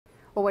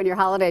Well, when your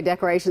holiday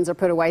decorations are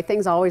put away,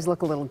 things always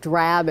look a little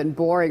drab and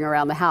boring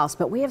around the house,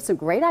 but we have some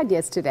great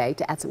ideas today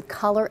to add some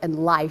color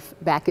and life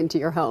back into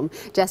your home.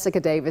 Jessica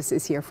Davis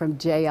is here from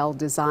JL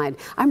Design.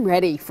 I'm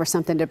ready for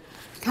something to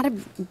kind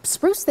of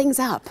spruce things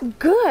up.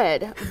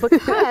 Good,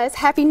 because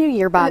Happy New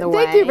Year, by the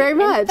way. Thank you very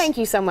much. And thank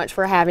you so much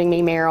for having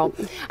me, Meryl.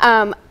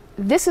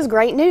 This is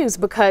great news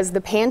because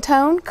the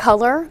Pantone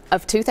color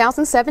of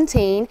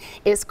 2017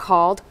 is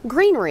called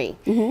Greenery.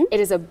 It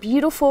is a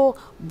beautiful,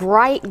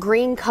 bright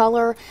green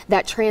color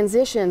that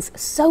transitions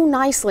so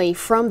nicely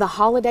from the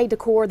holiday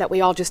decor that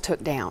we all just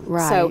took down.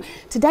 Right. So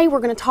today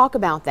we're going to talk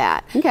about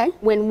that. Okay.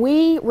 When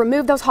we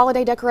remove those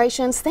holiday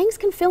decorations, things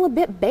can feel a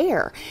bit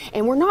bare,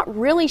 and we're not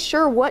really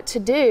sure what to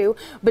do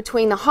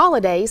between the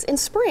holidays and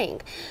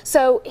spring.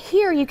 So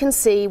here you can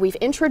see we've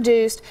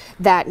introduced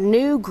that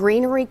new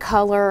greenery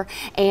color,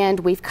 and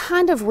we've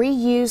kind of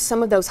reused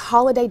some of those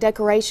holiday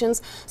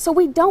decorations so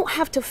we don't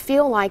have to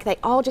feel like they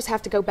all just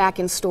have to go back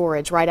in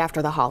storage right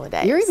after the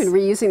holidays. You're even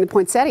reusing the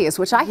poinsettias,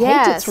 which I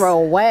hate to throw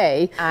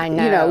away, I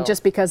know. you know,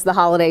 just because the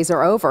holidays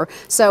are over.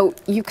 So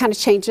you kind of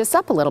changed this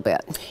up a little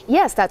bit.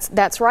 Yes,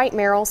 that's right,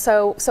 Meryl.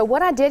 So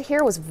what I did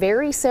here was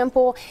very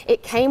simple.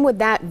 It came with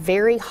that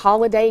very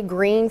holiday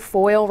green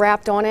foil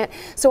wrapped on it.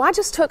 So I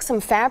just took some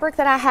fabric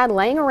that I had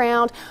laying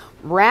around,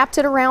 wrapped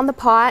it around the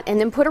pot, and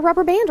then put a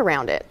rubber band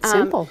around it.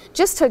 Simple.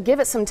 Just to give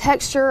it some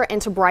texture and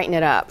to brighten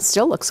it up.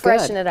 Still looks good.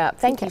 Freshen it up.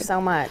 Thank you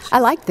so much. I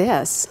like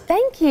this.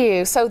 Thank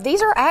you. So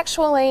these are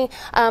actually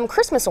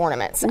Christmas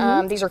ornaments.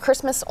 These are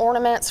Christmas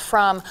ornaments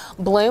from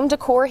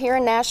Decor here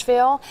in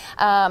Nashville.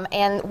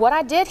 And what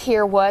I did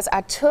here was I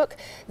took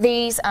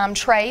these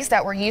trays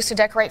that were used to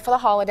decorate for the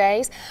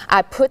holidays.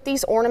 I put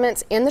these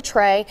ornaments in the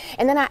tray,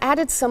 and then I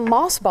added some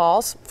moss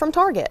balls from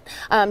Target.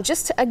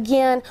 Just to,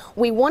 again,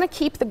 we want to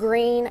keep the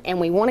green and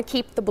we want to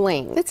keep the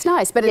bling. It's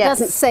nice, but it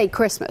doesn't say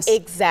Christmas.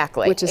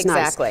 Exactly. Which is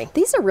nice.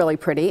 These are really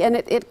pretty, and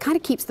it kind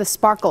of keeps the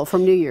sparkle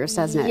from New Year's,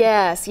 doesn't it?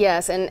 Yes,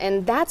 yes,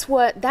 and that's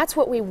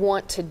what we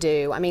want to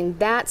do. I mean,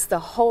 that's the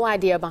whole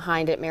idea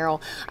behind it,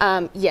 Meryl.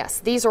 Yes,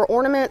 these are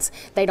ornaments.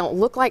 They don't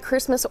look like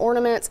Christmas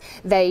ornaments.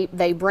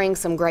 They bring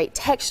some great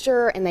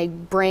texture, and they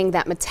bring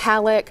that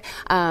metallic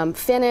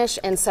finish,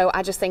 and so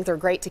I just think they're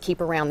great to keep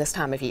around this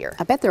time of year.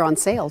 I bet they're on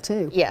sale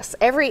too. Yes,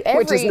 every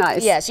which is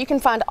nice. Yes, you can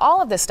find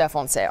all of this stuff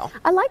on sale.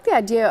 I like the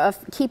idea of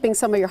keeping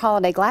some of your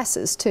holiday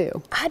glasses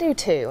too. I do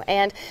too.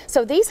 And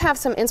so these have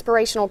some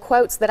inspirational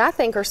quotes that I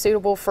think are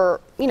suitable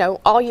for, you know,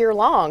 all year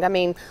long. I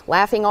mean,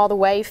 laughing all the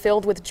way,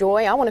 filled with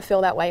joy. I want to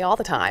feel that way all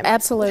the time.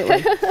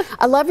 Absolutely.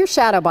 I love your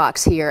shadow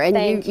box here, and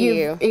Thank you.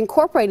 you've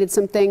incorporated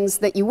some things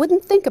that you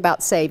wouldn't think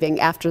about saving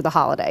after the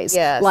holidays.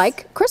 Yes.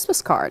 Like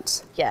Christmas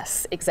cards.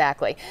 Yes,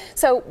 exactly.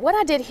 So what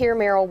I did here,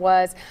 Meryl,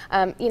 was,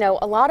 you know,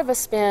 a lot of us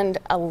spend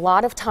a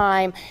lot of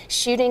time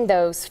shooting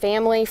those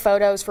family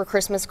photos for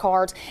Christmas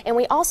cards, and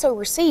we also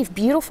receive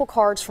beautiful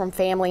cards from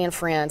family and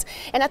friends.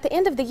 And at the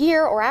end of the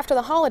year or after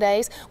the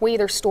holidays, we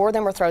either store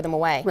them or throw them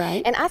away.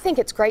 Right. And I think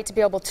it's great to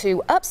be able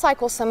to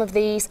upcycle some of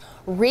these,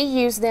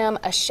 reuse them.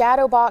 A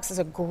shadow box is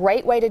a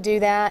great way to do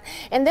that.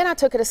 And then I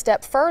took it a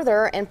step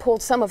further and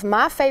pulled some of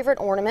my favorite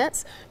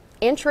ornaments,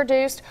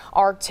 introduced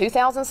our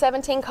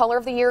 2017 color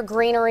of the year,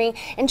 greenery,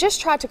 and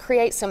just tried to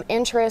create some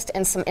interest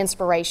and some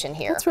inspiration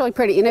here. That's really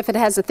pretty. And if it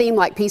has a theme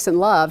like peace and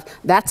love,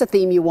 that's a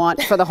theme you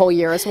want for the whole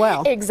year as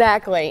well.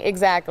 Exactly,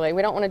 exactly.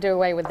 We don't want to do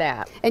away with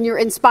that. And you're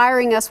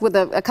inspiring us with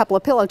a couple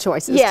of pillow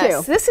choices too.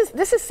 Yes,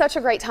 this is such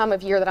a great time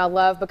of year that I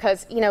love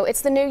because, you know,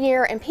 it's the new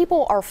year and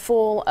people are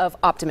full of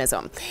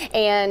optimism.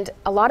 And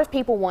a lot of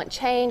people want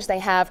change. They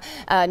have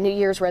New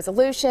Year's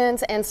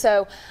resolutions. And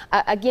so,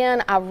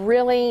 again, I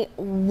really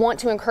want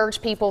to encourage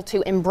people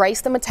to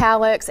embrace the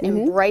metallics,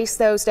 embrace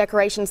those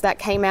decorations that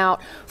came out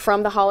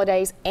from the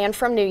holidays and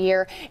from New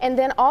Year, and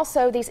then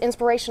also these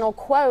inspirational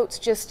quotes.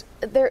 Just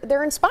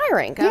they're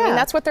inspiring. I mean,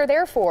 that's what they're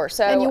there for.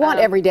 So, and you want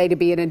every day to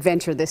be an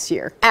adventure this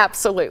year.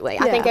 Absolutely.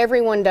 I think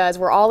everyone does.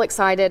 We're all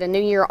excited. A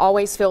new year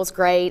always feels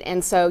great,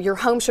 and so your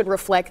home should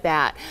reflect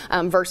that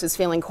versus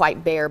feeling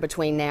quite bare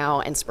between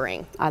now and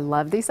spring. I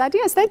love these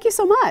ideas. Thank you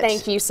so much.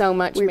 Thank you so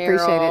much, We Meryl.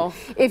 appreciate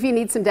it. If you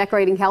need some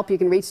decorating help, you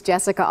can reach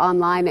Jessica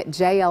online at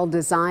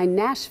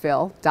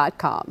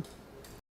jldesignNashville.com.